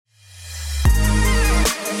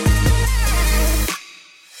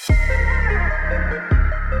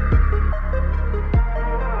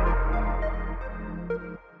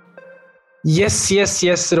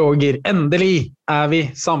Yes, Roger. Endelig vi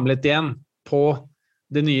samlet igjen på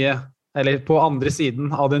det nye, eller på andre siden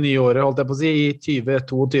av det nye året, holdt jeg på å si, i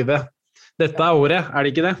 2022. Dette året, det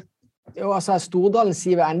ikke det? Jo, altså Stordalen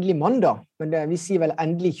sier vel endelig mandag, men vi sier vel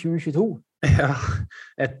endelig 2022. Ja,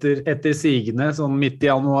 etter sigende, sånn midt i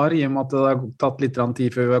januar, i og med at det har tatt litt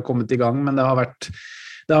tid før vi har kommet i gang, men det har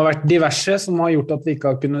vært diverse som har gjort at vi ikke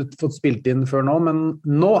har kunnet fått spilt inn før nå, men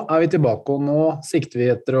nå vi tilbake, og nå sikter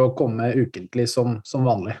vi etter å komme ukentlig som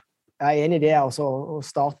vanlig. Jeg enig i det, altså, å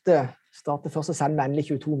starte først og sende endelig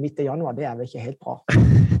 22 midt i januar, det vel ikke helt bra.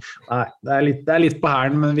 Nei, det litt på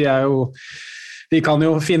hæren, men vi kan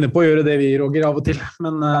jo finne på å gjøre det vi, Roger, av og til,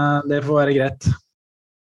 men det får være greit.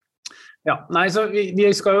 Ja, nei, så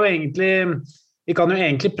vi skal jo vi kan jo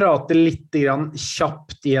egentlig prate litt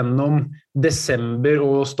kjapt gjennom desember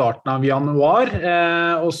og starten av januar,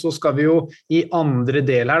 og så skal vi jo i andre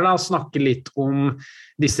del her da snakke litt om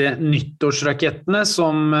disse nyttårsrakettene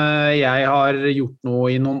som jeg har gjort nå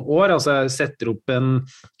i noen år. Altså jeg setter opp en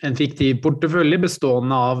fiktiv portefølje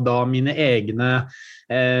bestående av da mine egne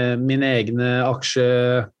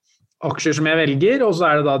aksjer som jeg velger, og så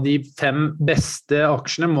det da de 5 beste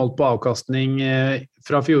aksjene målt på avkastning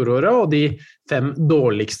fra fjoråret, og de 5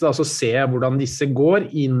 dårligste, altså ser jeg hvordan disse går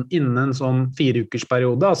innen en sånn 4 ukers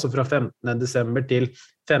periode, altså fra 15. desember til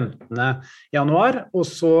 15. januar, og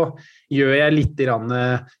så gjør jeg litt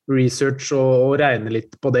research og regner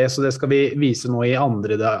litt på det, så det skal vi vise nå i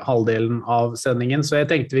andre halvdelen av sendingen, så jeg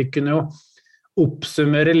tenkte vi kunne jo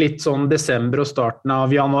oppsummere litt sånn desember og starten av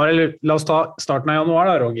januar, eller la oss ta starten av januar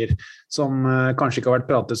da, Roger, som kanskje ikke har vært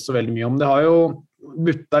pratet så veldig mye om. Det har jo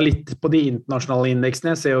butta litt på de internasjonale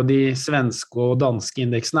indeksene. Jeg ser jo de svenske og danske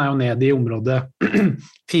indeksene jo ned i området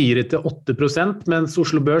 4-8%, mens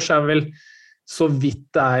Oslo Børs vel så vidt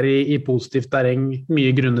det i positivt terreng,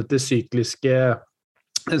 mye grunnet til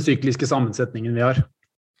den sykliske sammensetningen vi har.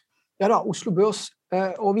 Ja da, Oslo Børs,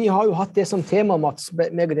 og vi har jo hatt det som tema, Mats,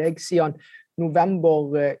 meg og deg, siden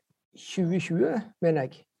november 2020, mener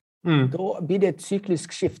jeg. Da blir det et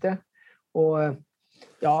syklisk skifte, og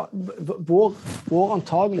ja, vår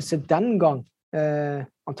antagelse den gang,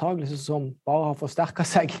 antagelse som bare har forsterket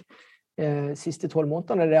seg siste 12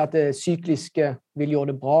 månedene, det at det sykliske vil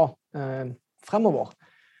gjøre det bra fremover.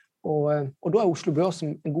 Og da Oslo Børs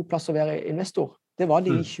en god plass å være investor. Det var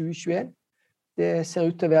det i 2021. Det ser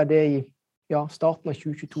ut til å være det i starten av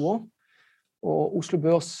 2022 år. Og Oslo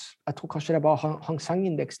Børs, jeg tror kanskje det bare Hang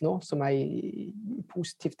Seng-indeks nå, som i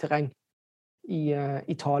positivt terreng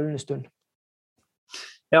i talende stund.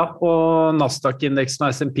 Ja, og Nasdaq-indeksen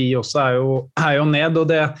og S&P også jo ned, og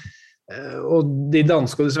de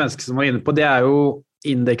danske og de svenske som var inne på, det jo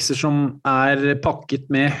indekser som pakket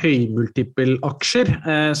med høymultiple-aksjer,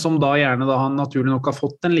 som da gjerne naturlig nok har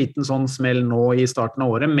fått en liten sånn smell nå i starten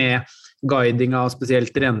av året, med guiding av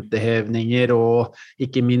spesielt rentehevninger og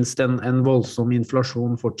ikke minst en voldsom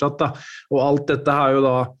inflasjon fortsatt da. Og alt dette har jo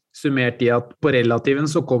da summert i at på relativen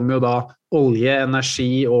så kommer jo da olje,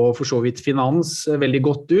 energi og for så vidt finans veldig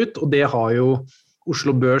godt ut, og det har jo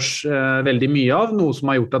Oslo Børs veldig mye av, noe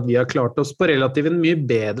som har gjort at vi har klart oss på relativen mye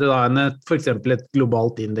bedre da enn for eksempel et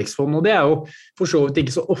globalt indeksfond, og det jo for så vidt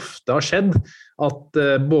ikke så ofte har skjedd at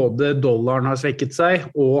både dollaren har svekket seg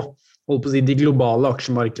og de globale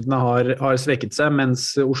aksjemarkedene har svekket seg,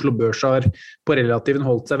 mens Oslo Børs har på relativen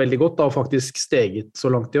holdt seg veldig godt og faktisk steget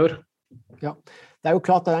så langt i år. Ja, det jo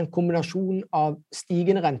klart at en kombinasjon av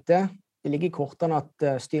stigende rente, det ligger i kortene at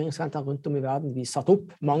styringsrenten rundt om i verden blir satt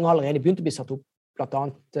opp. Mange har allerede begynt å bli satt opp, blant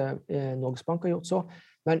annet Norges Bank har gjort så,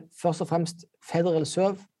 men først og fremst Federal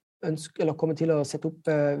Reserve kommer til å sette opp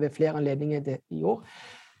ved flere anledninger i år.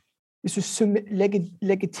 Hvis du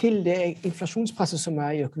legger til det inflasjonspresset som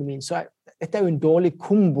i økonomien, så dette jo en dårlig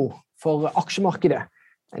kombo for aksjemarkedet,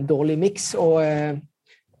 en dårlig mix, og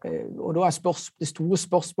da det store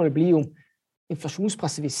spørsmålet blir om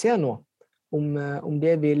inflasjonspresset vi ser nå, om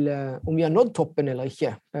vi har nådd toppen eller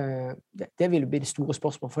ikke. Det vil bli det store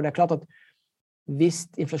spørsmålet, for det klart at hvis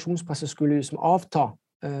inflasjonspresset skulle avta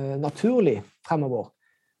naturlig fremover,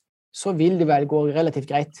 så vil det vel gå relativt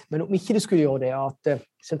greit. Men om ikke det skulle gjøre det, at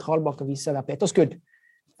sentralbanken viser seg å være på etterskudd,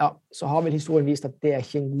 ja, så har vel historien vist at det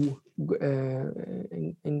ikke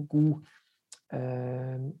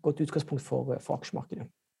godt utgangspunkt for aksjemarkedet.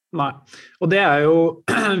 Nei, og det jo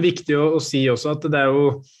viktig å si også, at det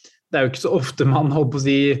jo ikke så ofte man holder på å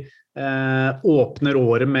si åpner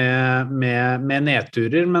året med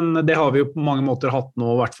nedturer, men det har vi jo på mange måter hatt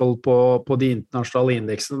nå, i hvert fall på de internasjonale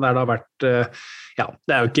indeksene, der det har vært, ja,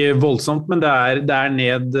 det jo ikke voldsomt, men det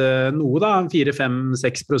ned noe da,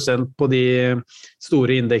 4-5-6% på de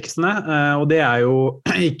store indeksene, og det jo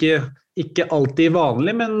ikke ikke alltid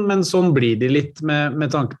vanlig, men sånn blir det litt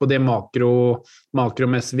med tanke på det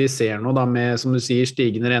makromessig vi ser nå, da, med, som du sier,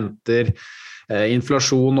 stigende renter,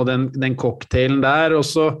 inflasjon og den cocktailen der, og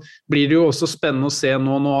så blir det jo også spennende å se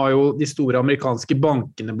nå har jo de store amerikanske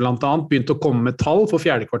bankene blant annet begynt å komme med tall for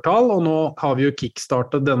fjerde kvartal, og nå har vi jo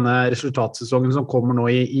kickstartet denne resultatsesongen som kommer nå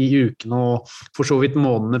i ukene og for så vidt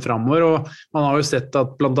månedene fremover, og man har jo sett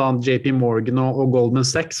at blant annet JP Morgan og Goldman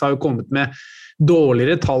Sachs har jo kommet med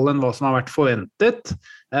dårligere tall enn hva som har vært forventet,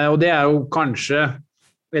 og det er jo kanskje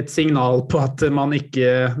et signal på at man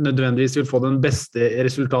ikke nødvendigvis vil få den beste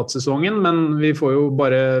resultatsesongen, men vi får jo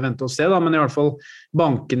bare vente og se da, men i hvert fall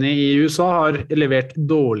bankene i USA har levert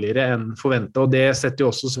dårligere enn forventet, og det setter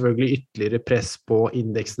jo også selvfølgelig ytterligere press på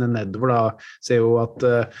indeksene nedover da, ser jo at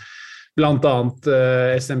blant annet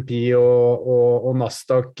S&P og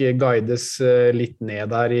Nasdaq guides litt ned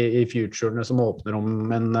der i futurene som åpner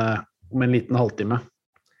om en liten halvtime.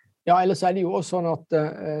 Ja, ellers det jo også sånn at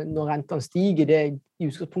når rentene stiger, i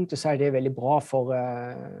utgangspunktet så det veldig bra for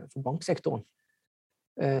banksektoren.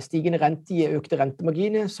 Stigende rente gir økte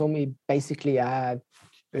rentemarginer, som basically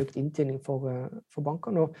økt inntjening for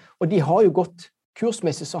bankene. Og de har jo gått,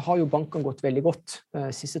 kursmessig så har jo bankene gått veldig godt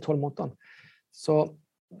siste 12 månedene. Så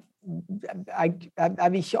jeg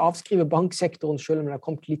vil ikke avskrive banksektoren, selv om det har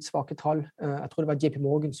kommet litt svake tall. Jeg tror det var JP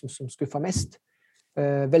Morgan som skuffet mest.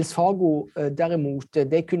 Wells Fargo derimot,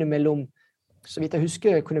 det kunne så vidt jeg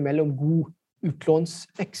husker, kunne melde om god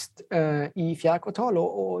utlånsvekst i fjerde kvartal,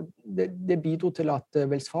 og det bidro til at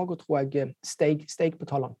Wells Fargo, tror jeg, steg på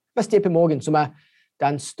tallene. Mest JP Morgan, som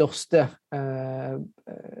den største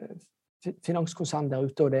finanskonsernen der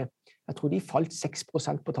ute, og jeg tror de falt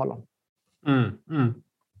 6% på tallene.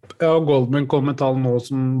 Ja, Goldman kom med tall nå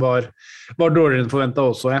som var dårligere enn forventet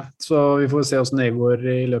også, så vi får se hvordan det går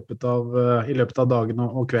i løpet av dagen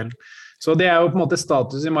og kvelden. Så det jo på en måte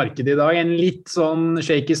status i markedet i dag, en litt sånn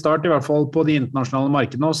shaky start, i hvert fall på de internasjonale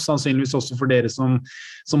markedene, og sannsynligvis også for dere som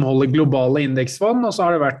holder globale indeksfond, og så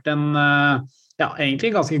har det vært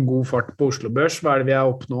egentlig ganske god fart på Oslo Børs. Hva det vi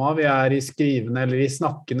oppnå av? Vi i skrivende eller i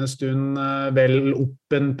snakkende stund vel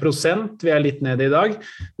opp 1%, vi litt nede i dag,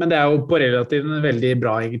 men det jo på relativt veldig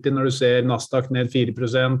bra egentlig når du ser Nasdaq ned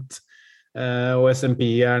 4%, og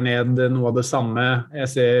S&P ned noe av det samme. Jeg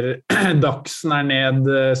ser DAXen ned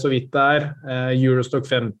så vidt der, Eurostock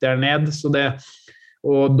 50 ned, så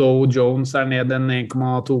og Dow Jones ned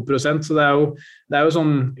 1,2%, så det jo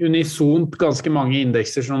sånn unisont ganske mange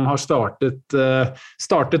indekser som har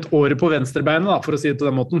startet året på venstrebeinet, da, for å si det på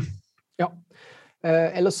den måten. Ja,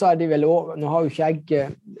 ellers så det vel også, nå har jo ikke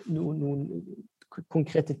jeg noen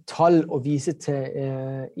konkrete tall å vise til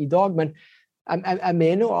i dag, men jeg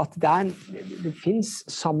mener at det finnes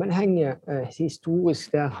sammenhenger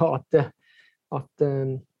historisk der at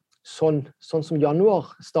sånn som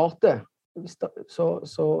januar starter,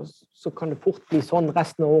 så kan det fort bli sånn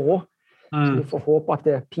resten av året. Så vi får håpe at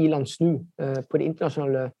pilene snur på de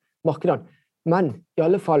internasjonale markedene. Men i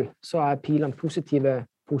alle fall så pilene positive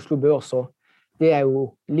på Oslo Børs, og det jo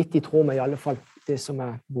litt i tråd med i alle fall det som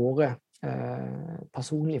våre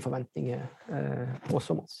personlige forventninger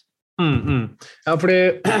også, Mats. Ja, fordi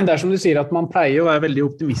det som du sier at man pleier å være veldig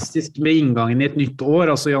optimistisk med inngangen i et nytt år,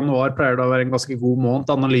 altså januar pleier det å være en ganske god måned,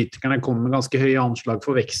 analytikerne kommer med ganske høye anslag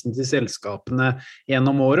for veksten til selskapene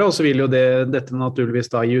gjennom året, og så vil jo dette naturligvis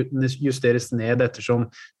da justeres ned ettersom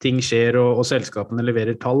ting skjer og selskapene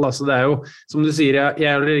leverer tall, altså det jo, som du sier, jeg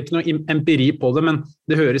har ikke noe empiri på det, men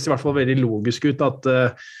det høres i hvert fall veldig logisk ut at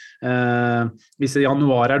hvis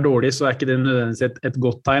januar dårlig, så ikke det nødvendigvis et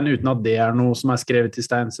godt tegn, uten at det noe som skrevet i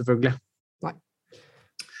stein, selvfølgelig. Nei.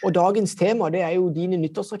 Og dagens tema, det jo dine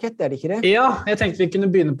nyttårsraketter, det ikke det? Ja, jeg tenkte vi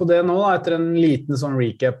kunne begynne på det nå, da, etter en liten sånn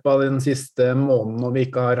recap av den siste måneden, og vi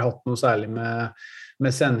ikke har hatt noe særlig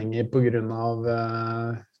med sendinger på grunn av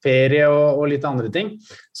ferie og litt andre ting.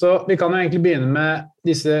 Så vi kan jo egentlig begynne med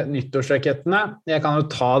disse nyttårsrakettene. Jeg kan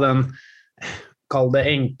jo ta den kall det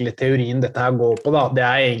enkle teorien dette her går på da,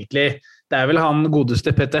 det vel han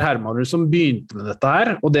godeste Petter Hermanrud som begynte med dette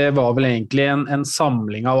her, og det var vel egentlig en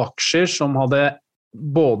samling av aksjer som hadde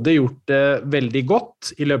både gjort det veldig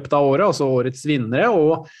godt i løpet av året, altså årets vinnere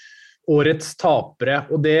og årets tapere,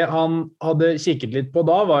 og det han hadde kikket litt på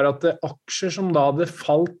da var at aksjer som da hadde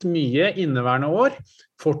falt mye inneværende år,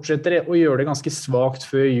 fortsetter å gjøre det ganske svagt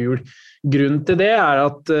før jul. Grunnen til det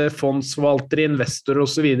at fondsforvaltere, investorer og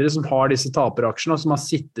så videre som har disse taperaksjene og som har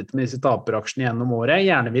sittet med disse taperaksjene gjennom året,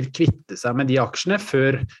 gjerne vil kvitte seg med de aksjene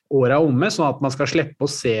før året omme, sånn at man skal slippe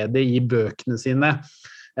å se det i bøkene sine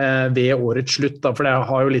ved årets slutt. Da. For det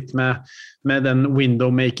har jo litt med den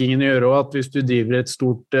window-makingen å gjøre, og at hvis du driver et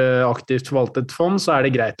stort aktivt forvaltet fond, så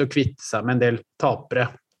det greit å kvitte seg med en del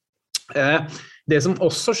tapere. Det som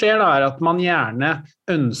også skjer da, at man gjerne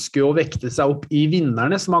ønsker å vekte seg opp i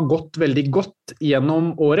vinnerne som har gått veldig godt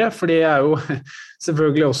gjennom året, for det jo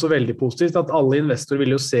selvfølgelig også veldig positivt at alle investorer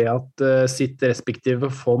vil jo se at sitt respektive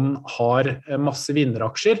fond har masse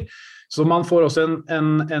vinneraksjer. Så man får også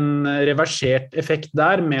en reversert effekt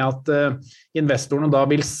der med at investorene da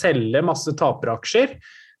vil selge masse taperaksjer,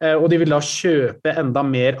 og de vil da kjøpe enda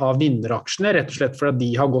mer av vinneraksjene, rett og slett fordi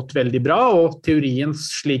de har gått veldig bra, og teorien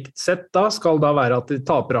slikt sett da skal da være at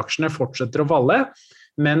taperaksjene fortsetter å falle,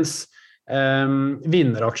 mens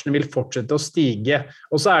vinneraksjene vil fortsette å stige.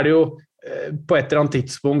 Og så det jo på et eller annet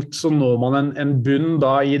tidspunkt så når man en bunn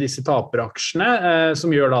da i disse taperaksjene,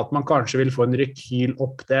 som gjør da at man kanskje vil få en rekyl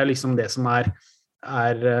opp. Det liksom det som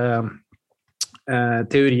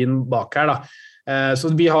teorien bak her da. Så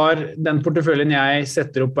vi har den porteføljen jeg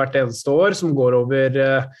setter opp hvert eneste år, som går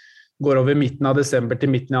over midten av desember til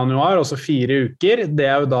midten av januar, altså 4 uker. Det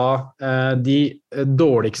jo da de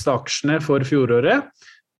dårligste aksjene for fjoråret,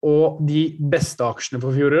 og de beste aksjene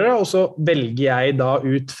for fjoråret, og så velger jeg da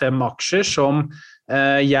ut 5 aksjer som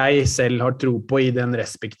jeg selv har tro på i den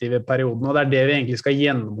respektive perioden, og det det vi egentlig skal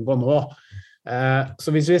gjennomgå nå. Så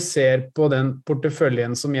hvis vi ser på den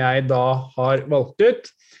porteføljen som jeg da har valgt ut,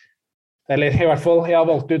 eller i hvert fall, jeg har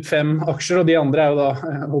valgt ut 5 aksjer, og de andre jo da,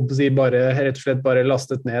 jeg håper å si, rett og slett bare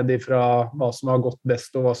lastet ned fra hva som har gått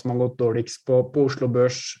best og hva som har gått dårligst på Oslo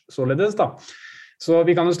Børs således da. Så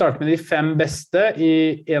vi kan jo starte med de 5 beste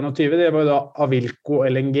i 21, det var jo da Awilco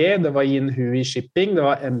LNG, det var Jinhui Shipping, det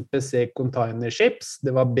var MPC Container Ships,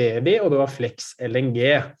 det var BEWI og det var Flex LNG.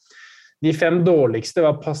 De 5 dårligste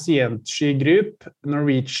var Pasientsky Group,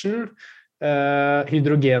 Norwegian,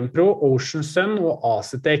 Hydrogenpro, Ocean Sun og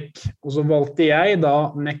Acetec. Og så valgte jeg da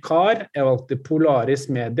Nekar, jeg valgte Polaris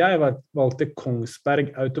Media, jeg valgte Kongsberg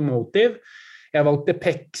Automotive, jeg valgte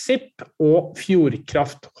Pexip og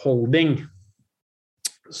Fjordkraft Holding.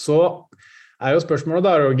 Så jo spørsmålet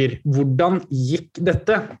da, Roger, hvordan gikk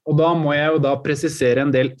dette? Og da må jeg jo da presisere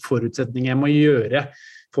en del forutsetninger jeg må gjøre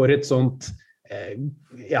for et sånt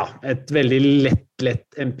et veldig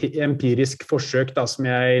lett empirisk forsøk da, som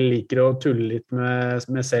jeg liker å tulle litt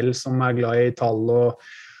med selv, som glad i tall og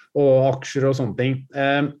aksjer og sånne ting.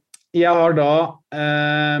 Jeg har da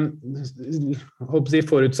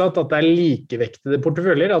forutsatt at det likevektede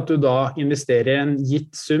porteføljer, at du da investerer en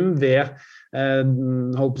gitt sum ved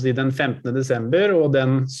den 15. desember, og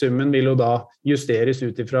den summen vil jo da justeres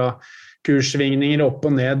ut ifra kurssvingninger opp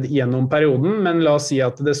og ned gjennom perioden, men la oss si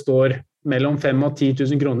at det står mellom 5 og 10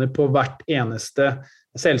 000 kroner på hvert eneste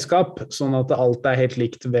selskap, sånn at alt helt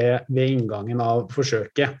likt ved inngangen av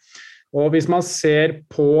forsøket. Og hvis man ser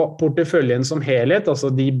på porteføljen som helhet,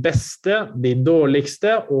 altså de beste, de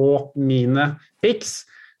dårligste og mine picks,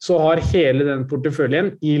 så har hele den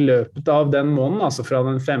porteføljen i løpet av den måneden, altså fra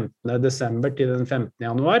den 15. desember til den 15.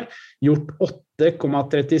 januar, gjort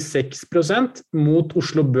 8,36% mot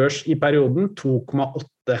Oslo Børs i perioden 2,8%.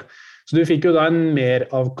 Så du fikk jo da en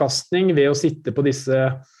meravkastning ved å sitte på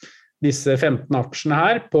disse 15 aksjene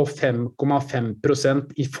her på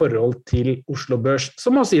 5,5% i forhold til Oslo Børs,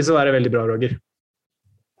 som må sies å være veldig bra, Roger.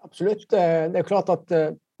 Absolutt. Det klart at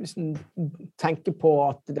hvis man tenker på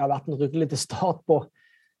at det har vært en ryggelig start på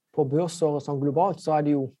børsåret sånn globalt, så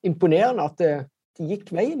det jo imponerende at det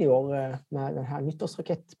gikk veien i år med denne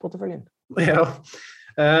nyttårsrakettporteføljen. Ja,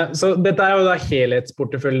 så dette jo da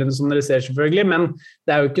helhetsporteføljen som dere ser selvfølgelig, men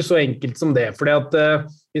det jo ikke så enkelt som det, fordi at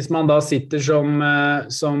hvis man da sitter som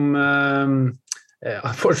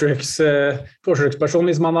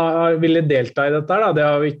forsøksperson, hvis man ville delta i dette, da, det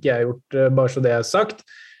har jo ikke jeg gjort, bare så det sagt,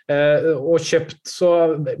 og kjøpt,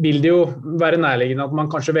 så vil det jo være nærliggende at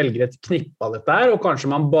man kanskje velger et knippe av dette her, og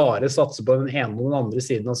kanskje man bare satser på den ene og den andre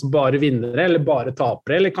siden, altså bare vinnere, eller bare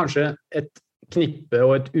tapere, eller kanskje et knippe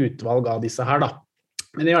og et utvalg av disse her da.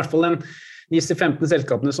 Men i hvert fall disse 15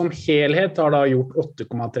 selskapene som helhet har da gjort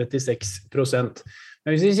 8,36%.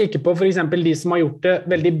 Men hvis vi kikker på for eksempel de som har gjort det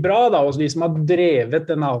veldig bra da, og de som har drevet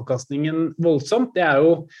denne avkastningen voldsomt, det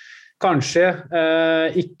jo kanskje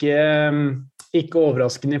ikke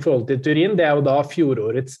overraskende i forhold til teorien, det jo da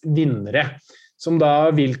fjorårets vinnere, som da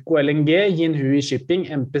Awilco LNG, Jinhui Shipping,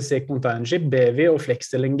 MPC Container Ship, BEWI og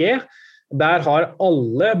Flex LNG. Der har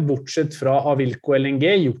alle, bortsett fra Awilco LNG,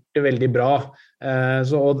 gjort det veldig bra.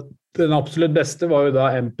 Så den absolutt beste var jo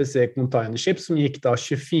da MPC Container Ship, som gikk da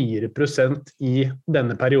 24% i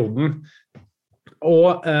denne perioden.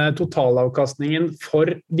 Og totalavkastningen for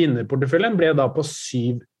vinnerporteføljen ble da på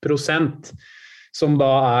 7%, som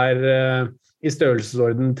da i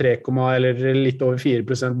størrelsesorden 3, eller litt over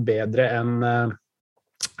 4% bedre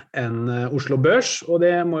enn Oslo Børs, og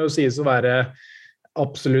det må jo sies å være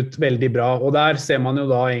absolutt veldig bra, og der ser man jo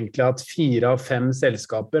da egentlig at 4 av 5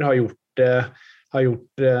 selskaper har gjort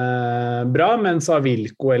bra, mens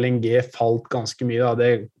Avilco LNG falt ganske mye. Da.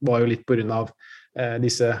 Det var jo litt på grunn av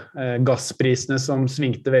disse gassprisene som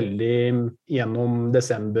svingte veldig gjennom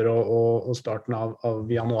desember og starten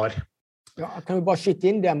av januar. Ja, jeg kan jo bare skyte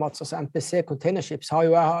inn det, Mats. Altså, MPC Containerships har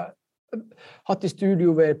jo jeg hatt i studio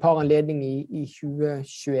ved et par anledninger i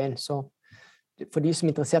 2021, så for de som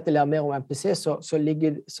er interessert i å lære mer om MPC, så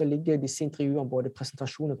ligger disse intervjuene, både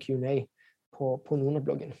presentasjon og Q&A på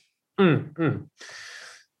Nordnet-bloggen.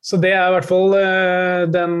 Så det i hvert fall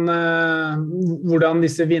hvordan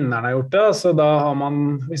disse vinnerne har gjort det. Altså da har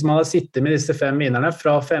man, hvis man har sittet med disse 5 vinnerne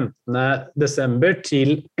fra 15. desember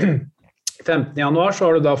til 15. januar, så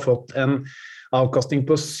har du da fått en avkastning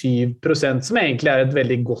på 7%, som egentlig et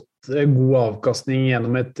veldig god avkastning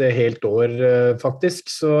gjennom et helt år, faktisk.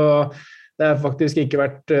 Så det har faktisk ikke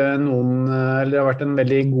vært eller det har vært en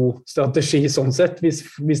veldig god strategi sånn sett, hvis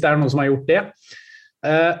det noen som har gjort det.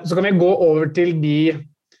 Så kan vi gå over til de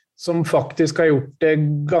som faktisk har gjort det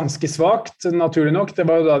ganske svagt, naturlig nok. Det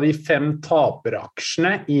var jo da de 5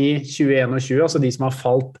 taperaksjene i 2021, altså de som har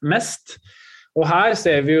falt mest. Og her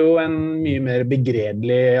ser vi jo en mye mer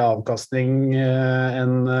begredelig avkastning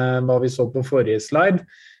enn hva vi så på forrige slide.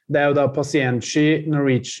 Det jo da Pasientsky,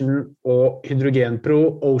 Norwegian og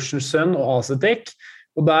Hydrogenpro, Ocean Sun og Asetek.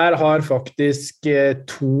 Og der har faktisk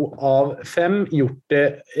 2 av 5 gjort det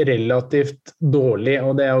relativt dårlig.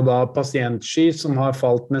 Og det jo da Pasientsky som har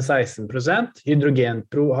falt med 16%,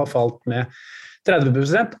 Hydrogenpro har falt med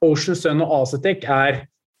 30%, Ocean Sun og Asetek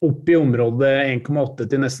oppe i området 1,8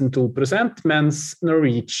 til nesten 2%, mens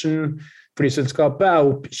Norwegian flyselskapet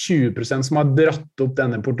opp 20%, som har dratt opp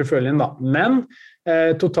denne porteføljen da. Men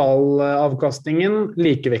totalavkastningen,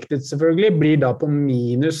 likevektet selvfølgelig, blir da på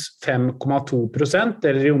minus 5,2%,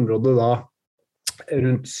 eller i området da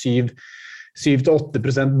rundt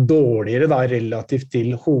 7-8% dårligere da, relativt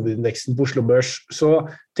til hovedindeksen på Oslo Børs. Så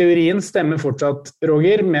teorien stemmer fortsatt,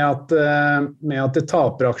 Roger, med at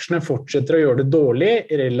taperaksjene fortsetter å gjøre det dårlig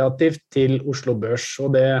relativt til Oslo Børs,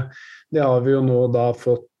 og det har vi jo nå da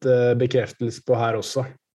fått bekreftelse på her også.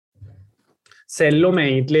 Selv om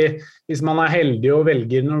egentlig, hvis man heldig og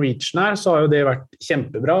velger Norwegian her, så har jo det vært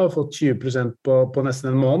kjempebra og fått 20% på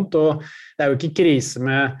nesten en måned, og det jo ikke krise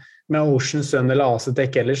med Ocean Sun eller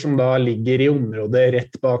Asetek heller, som da ligger i området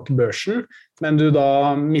rett bak børsen, men du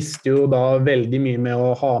da mister jo da veldig mye med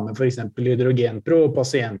å ha med for eksempel Hydrogenpro og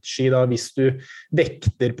Pasientsky da, hvis du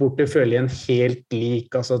vekter porteføljen helt lik,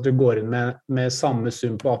 altså at du går inn med samme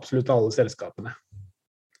sum på absolutt alle selskapene.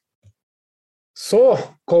 Så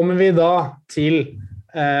kommer vi da til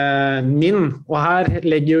min, og her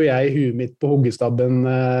legger jo jeg huet mitt på hoggestabben,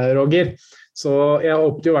 Roger. Så jeg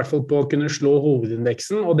håpet jo i hvert fall på å kunne slå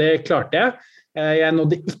hovedindeksen, og det klarte jeg. Jeg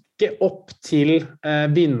nådde ikke opp til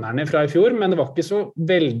vinnerne fra i fjor, men det var ikke så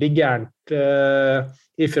veldig gærent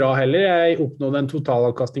ifra heller. Jeg oppnådde en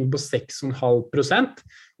totalavkastning på 6,5%,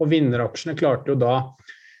 og vinneraksjene klarte jo da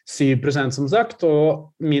 7% som sagt,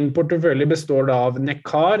 og min portefølje består da av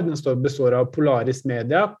Nekar, den består av Polaris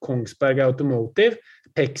Media, Kongsberg Automotive,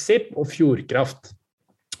 Pexip og Fjordkraft.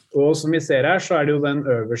 Og som vi ser her, så det jo den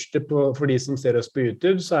øverste for de som ser oss på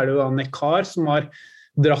YouTube, så det jo da Nekar som har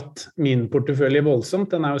dratt min portefølje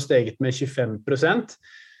voldsomt, den jo steget med 25%.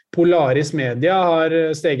 Polaris Media har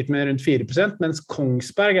steget med rundt 4%, mens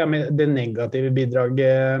Kongsberg med det negative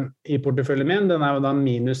bidraget i porteføljen min, den jo da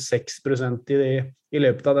minus 6% i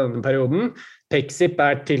løpet av denne perioden. Pexip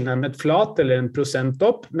tilnærmet flat, eller 1%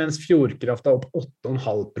 opp, mens Fjordkraft opp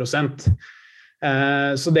 8,5%.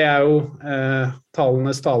 Så det jo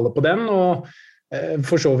tallenes tale på den, og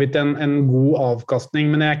for så vidt en god avkastning,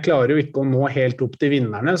 men jeg klarer jo ikke å nå helt opp til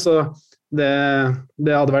vinnerne, så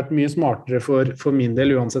det hadde vært mye smartere for min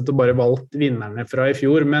del uansett å bare valgt vinnerne fra i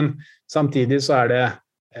fjor, men samtidig så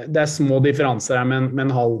det små differanser her med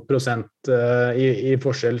en halv prosent i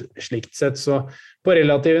forskjell slikt sett, så på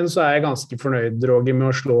relativen så jeg ganske fornøyd, Roger, med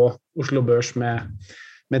å slå Oslo Børs med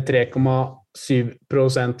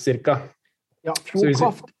 3,7% cirka. Ja,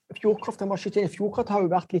 Fjordkraft har jo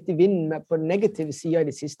vært litt i vinden på den negative siden i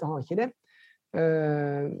det siste, har ikke det?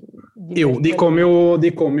 Jo, de kom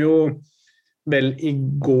jo vel i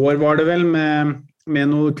går var det vel med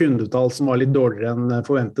noen kundetall som var litt dårligere enn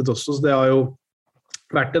forventet også, så det har jo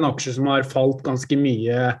vært en aksje som har falt ganske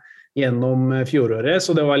mye gjennom fjoråret,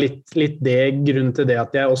 så det var litt det grunnen til det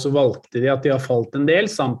at jeg også valgte at de har falt en del,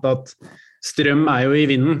 samt at strøm jo i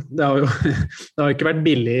vinden. Det har ikke vært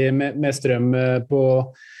billig med strøm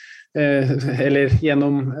eller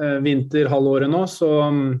gjennom vinterhalvåret nå,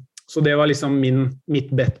 så det var liksom mitt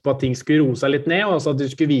bet på at ting skulle roe seg litt ned, og altså at de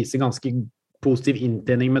skulle vise ganske positiv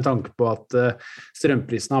inntjening med tanke på at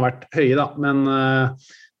strømprisene har vært høye da, men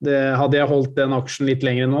hadde jeg holdt den aksjen litt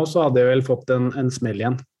lenger nå, så hadde jeg vel fått en smell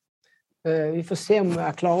igjen. Vi får se om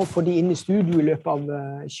jeg klarer å få de inn i studio i løpet av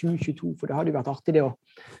 2022, for det hadde jo vært artig det å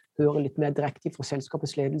høre litt mer direkte fra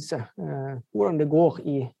selskapets ledelse, hvordan det går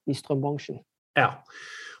i strømbransjen. Ja,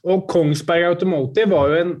 og Kongsberg Automotive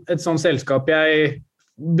var jo et sånt selskap jeg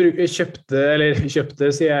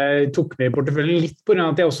kjøpte, så jeg tok med i porteføljen litt på grunn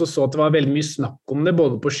av at jeg også så at det var veldig mye snakk om det,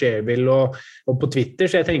 både på Shareville og på Twitter,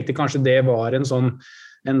 så jeg tenkte kanskje det var en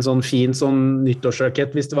sånn fin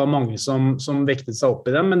nyttårsrakett hvis det var mange som vektet seg opp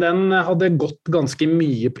i den, men den hadde gått ganske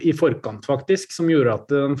mye i forkant faktisk, som gjorde at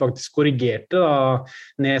den faktisk korrigerte da,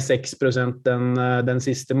 ned 6% den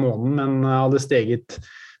siste måneden, men hadde steget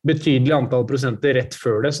betydelig antall prosenter rett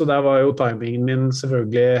før det, så der var jo timingen min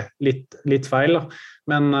selvfølgelig litt feil da.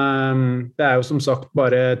 Men det jo som sagt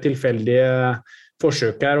bare tilfeldige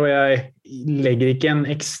forsøk her, og jeg legger ikke en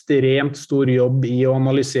ekstremt stor jobb i å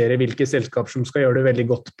analysere hvilke selskaper som skal gjøre det veldig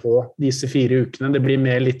godt på disse 4 ukene. Det blir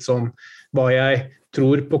mer litt sånn hva jeg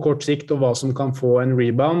tror på kort sikt, og hva som kan få en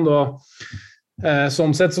rebound, og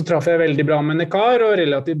sånn sett så traff jeg veldig bra med Nekar, og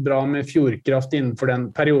relativt bra med Fjordkraft innenfor den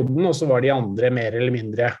perioden, og så var de andre mer eller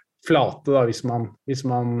mindre flate da, hvis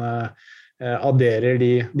man adderer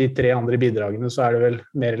de 3 andre bidragene, så det vel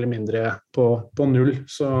mer eller mindre på null,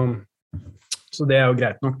 så det jo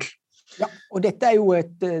greit nok. Ja, og dette jo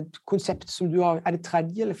et konsept som du har, det 3.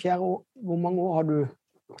 eller 4. år? Hvor mange år har du?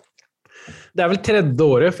 Det vel 3.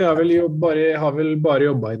 året, for jeg har vel bare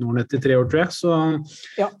jobbet i Nordnet i 3 år, tror jeg, så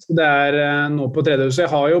det nå på 3. år, så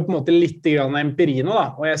jeg har jo på en måte litt grann empiri nå da,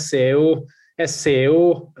 og jeg ser jo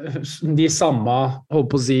de samme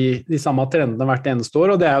trendene hvert eneste år,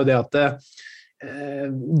 og det jo det at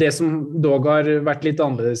det som dog har vært litt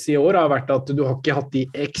annerledes i år har vært at du har ikke hatt de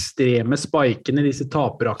ekstreme spikene i disse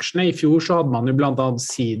taperaksjene. I fjor så hadde man jo blant annet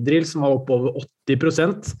Seadrill som var oppe over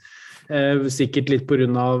 80%, sikkert litt på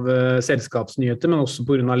grunn av selskapsnyheter, men også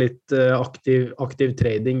på grunn av litt aktiv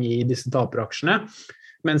trading i disse taperaksjene.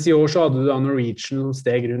 Mens i år så hadde du da Norwegian som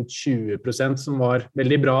steg rundt 20%, som var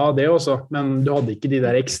veldig bra det også, men du hadde ikke de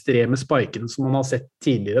der ekstreme spikene som man har sett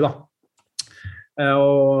tidligere da.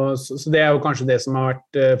 Så det jo kanskje det som har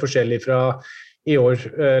vært forskjellig fra i år,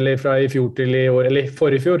 eller fra i fjor til i år, eller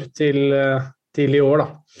forrige fjor til i år da,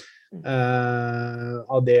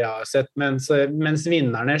 av det jeg har sett, mens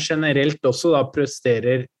vinnerne generelt også da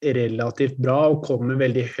presterer relativt bra og kommer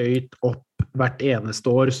veldig høyt opp hvert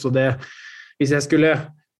eneste år, så det hvis jeg skulle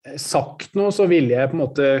sagt noe, så ville jeg på en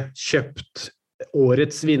måte kjøpt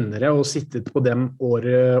årets vinnere og sittet på dem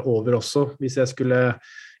året over også, hvis jeg skulle,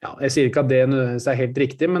 jeg sier ikke at det nødvendigvis helt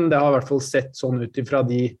riktig, men det har i hvert fall sett sånn ut fra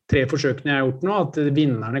de 3 forsøkene jeg har gjort nå, at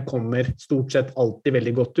vinnerne kommer stort sett alltid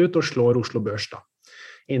veldig godt ut og slår Oslo Børs da,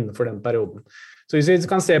 innenfor den perioden. Så hvis vi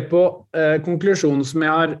kan se på konklusjonen som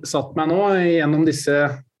jeg har satt meg nå gjennom disse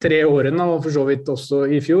 3 årene, og for så vidt også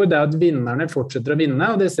i fjor, det at vinnerne fortsetter å vinne,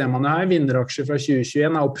 og det ser man jo her. Vinneraksjer fra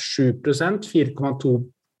 2021 opp 7%,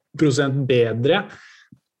 4,2% bedre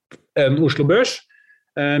enn Oslo Børs.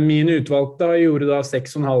 Mine utvalgte gjorde da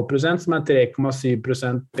 6,5%, som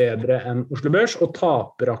 3,7% bedre enn Oslo Børs, og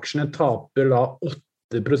taperaksjene taper da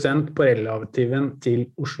 8% på relativen til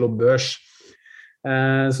Oslo Børs.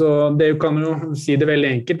 Så det kan jo si det veldig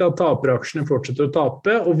enkelt at taperaksjene fortsetter å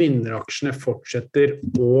tape og vinneraksjene fortsetter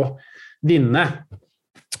å vinne.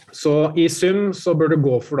 Så i sum så bør det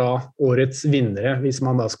gå for da årets vinnere hvis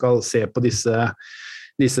man da skal se på disse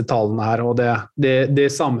tallene her, og det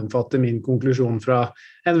sammenfatter min konklusjon fra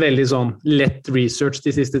en veldig sånn lett research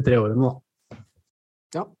de siste 3 årene da.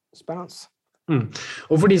 Ja, spennende.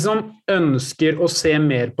 Og for de som ønsker å se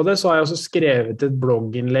mer på det, så har jeg også skrevet et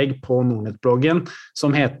blogginnlegg på Nordnet-bloggen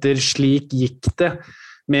som heter Slik gikk det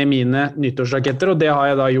med mine nyttårsraketter, og det har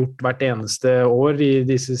jeg da gjort hvert eneste år i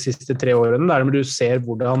disse siste 3 årene, der du ser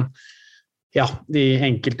hvordan de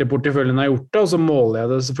enkelte porteføljene har gjort det, og så måler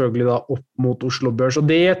jeg det selvfølgelig da opp mot Oslo Børs, og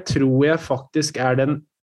det tror jeg faktisk jeg den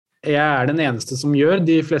eneste som gjør,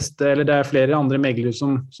 de fleste, eller det flere andre meglere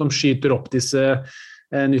som skyter opp disse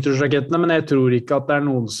nyttårsrakettene, men jeg tror ikke at det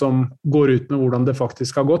noen som går ut med hvordan det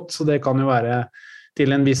faktisk har gått, så det kan jo være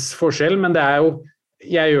til en viss forskjell, men det jo,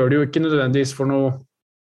 jeg gjør det jo ikke nødvendigvis for noe,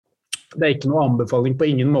 det ikke noe anbefaling på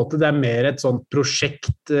ingen måte, det mer et sånt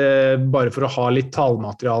prosjekt bare for å ha litt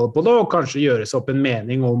tallmateriale på det, og kanskje gjøre seg opp en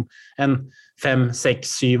mening om en 5,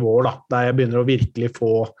 6, 7 år da, der jeg begynner å virkelig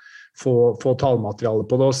få tallmateriale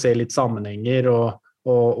på det, og se litt sammenhenger,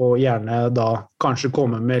 og gjerne da kanskje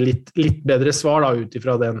komme med litt bedre svar da, ut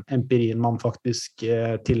ifra den empirien man faktisk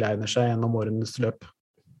tilegner seg gjennom årenes løp.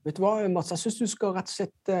 Vet du hva, Mats, jeg synes du skal rett og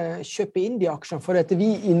slett kjøpe inn de aksjene, for vi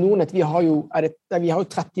i Nordnet, vi har jo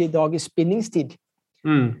 30 dagers bindingstid.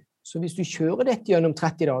 Så hvis du kjører dette gjennom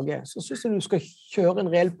 30 dager, så synes jeg du skal kjøre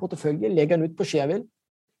en reell portefølje, legge den ut på Shareville.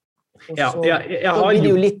 Jeg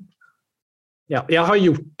har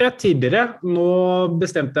gjort det tidligere. Nå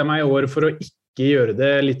bestemte jeg meg i år for å ikke gjøre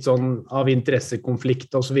det litt sånn av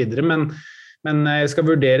interessekonflikt og så videre, men jeg skal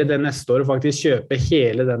vurdere det neste år og faktisk kjøpe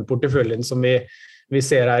hele den porteføljen som vi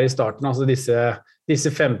ser her i starten, altså disse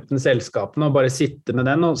 15 selskapene, og bare sitte med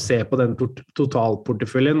den og se på den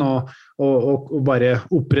totalporteføljen og bare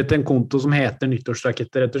opprette en konto som heter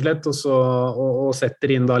nyttårsrakett, rett og slett, og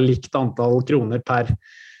setter inn da likt antall kroner per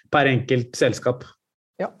enkelt selskap.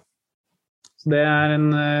 Ja. Så det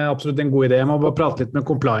absolutt en god idé. Jeg må bare prate litt med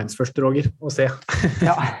compliance først, Roger, og se.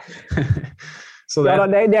 Ja. Så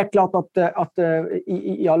det klart at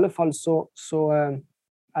i alle fall så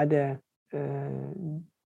det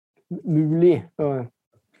mulig,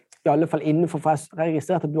 i alle fall innenfor, for jeg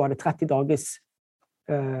registrerte at du hadde 30 dagers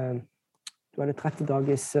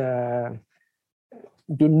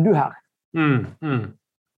vindu her.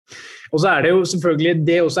 Og så det jo selvfølgelig,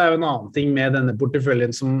 det også jo en annen ting med denne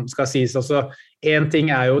porteføljen som skal sies, altså en ting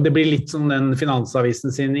jo, det blir litt som den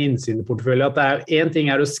Finansavisen sin innsideportefølje, at en ting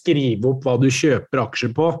å skrive opp hva du kjøper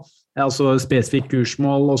aksjer på, altså spesifikk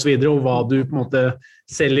kursmål og så videre, og hva du på en måte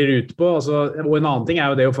selger ut på, altså, og en annen ting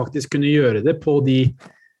jo det å faktisk kunne gjøre det på de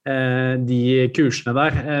kursene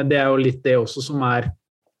der. Det jo litt det også som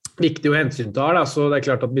viktig å hensynta, da. Så det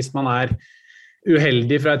klart at hvis man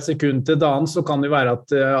uheldig fra et sekund til et annet, så kan det være at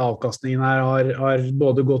avkastningen her har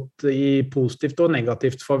både gått i positivt og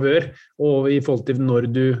negativt favør, og i forhold til når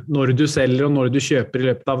du selger og når du kjøper i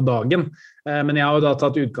løpet av dagen. Men jeg har jo da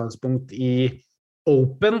tatt utgangspunkt i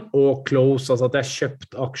open og close, altså at jeg har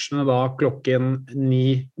kjøpt aksjene da klokken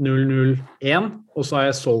 9:001, og så har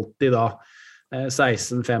jeg solgt de da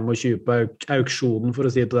 16:25 på auksjonen, for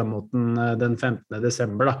å si det på den måten, den 15.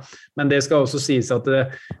 desember da. Men det skal også sies at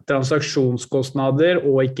transaksjonskostnader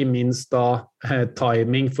og ikke minst da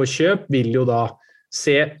timing for kjøp vil jo da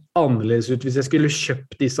se annerledes ut hvis jeg skulle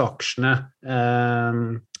kjøpt disse aksjene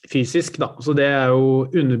fysisk da. Så det jo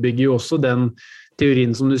underbygger jo også den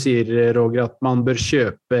teorien som du sier, Roger, at man bør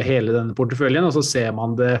kjøpe hele denne porteføljen, og så ser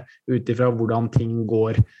man det utifra hvordan ting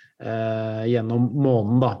går gjennom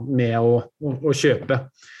måneden da, med å kjøpe.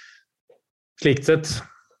 Slikt sett.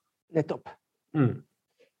 Nettopp.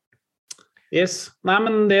 Yes. Nei,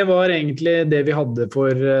 men det var egentlig det vi hadde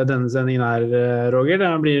for denne sendingen her, Roger.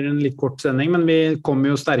 Det blir en litt kort sending, men vi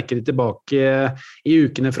kommer jo sterkere tilbake i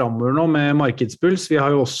ukene fremover nå med Markedspuls. Vi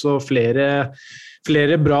har jo også flere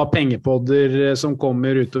bra pengepodder som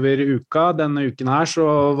kommer utover uka. Denne uken her så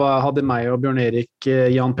hadde meg og Bjørn Erik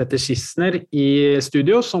Jan Petter Schissner i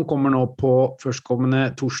studio, som kommer nå på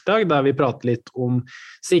førstkommende torsdag, der vi prater litt om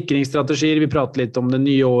sikringsstrategier, vi prater litt om det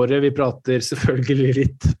nye året, vi prater selvfølgelig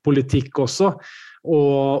litt politikk også,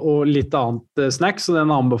 og litt annet snacks, så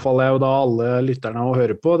den anbefaler jeg jo da alle lytterne å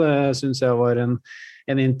høre på. Det synes jeg var en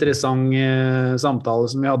interessant samtale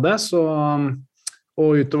som vi hadde,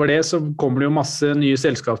 og utover det så kommer det jo masse nye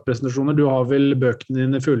selskapspresentasjoner. Du har vel bøkene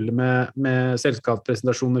dine fulle med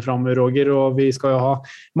selskapspresentasjoner fremover, Roger, og vi skal jo ha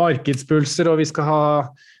markedspulser, og vi skal ha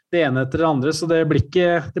det ene etter det andre, så det blir ikke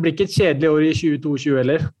et kjedelig år i 2022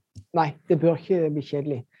 heller. Nei, det bør ikke bli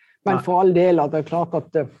kjedelig. Men for all del, det er klart at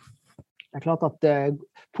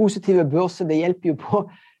positive børser, det hjelper jo på,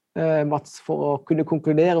 Mats, for å kunne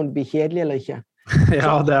konkludere om det blir kjedelig eller ikke.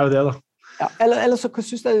 Ja, det jo det da. Ja, eller så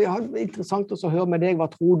synes jeg det er interessant å høre med deg, hva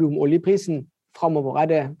tror du om oljeprisen fremover?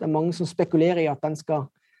 Det mange som spekulerer i at den skal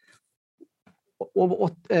over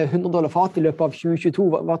 $100 fat i løpet av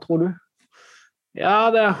 2022. Hva tror du? Ja,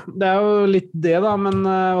 det jo litt det da, men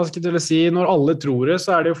hva skal jeg til å si, når alle tror det,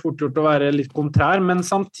 så det jo fort gjort å være litt kontrær, men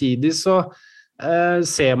samtidig så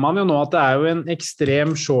ser man jo nå at det jo en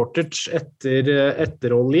ekstrem shortage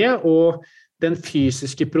etter olje, og den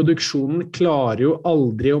fysiske produksjonen klarer jo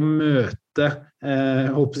aldri å møte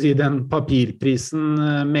den papirprisen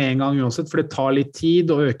med en gang uansett, for det tar litt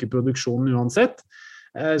tid å øke produksjonen uansett.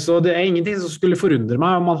 Så det ingenting som skulle forundre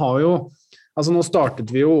meg. Man har jo, altså nå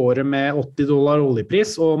startet vi jo året med $80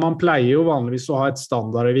 oljepris, og man pleier jo vanligvis å ha et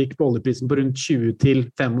standardavvik på oljeprisen på rundt $20 til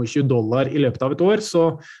 $25 i løpet av et år,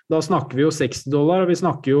 så da snakker vi jo $60, og vi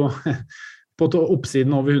snakker jo på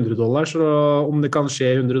oppsiden over $100, så om det kan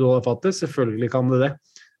skje $100 fattet, selvfølgelig kan det.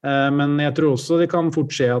 Men jeg tror også det kan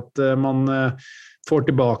fort skje at man får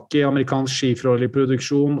tilbake amerikansk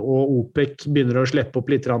skiferoljeproduksjon, og OPEC begynner å slippe opp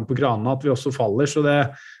litt på kranene, at vi også faller, så det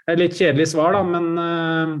et litt kjedelig svar da, men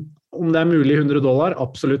om det mulig $100,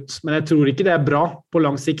 absolutt. Men jeg tror ikke det bra på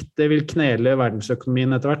lang sikt. Det vil knele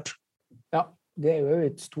verdensøkonomien etter hvert. Ja, det jo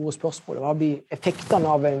et stort spørsmål. Hva blir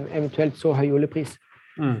effektene av en eventuelt så høy oljepris?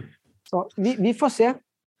 Så vi får se.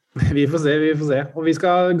 Vi får se. Og vi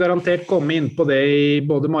skal garantert komme inn på det i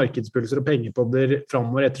både markedspulser og pengepodder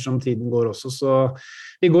fremover ettersom tiden går også. Så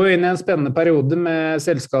vi går inn i en spennende periode med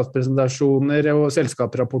selskapspresentasjoner og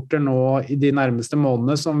selskapsrapporter nå i de nærmeste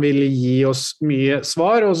månedene som vil gi oss mye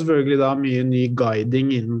svar, og selvfølgelig da mye ny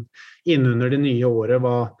guiding innunder det nye året,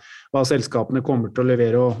 hva selskapene kommer til å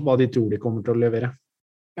levere og hva de tror de kommer til å levere.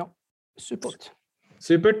 Ja, supert.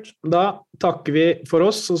 Supert. Da takker vi for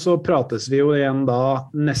oss, og så prates vi jo igjen da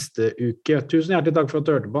neste uke. Tusen hjertelig takk for at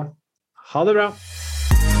du hørte på. Ha det bra!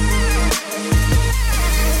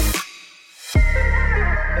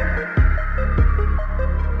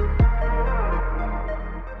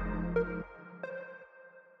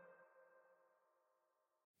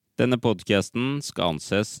 Denne podcasten skal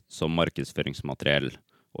anses som markedsføringsmateriell,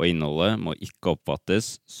 og innholdet må ikke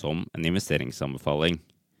oppfattes som en investeringsanbefaling.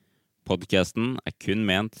 Podcasten kun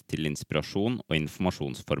ment til inspirasjon og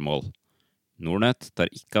informasjonsformål. Nordnet tar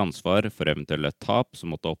ikke ansvar for eventuelle tap som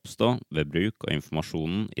måtte oppstå ved bruk av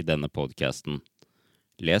informasjonen i denne podcasten.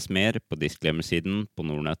 Les mer på disclaimer-siden på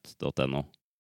nordnet.no.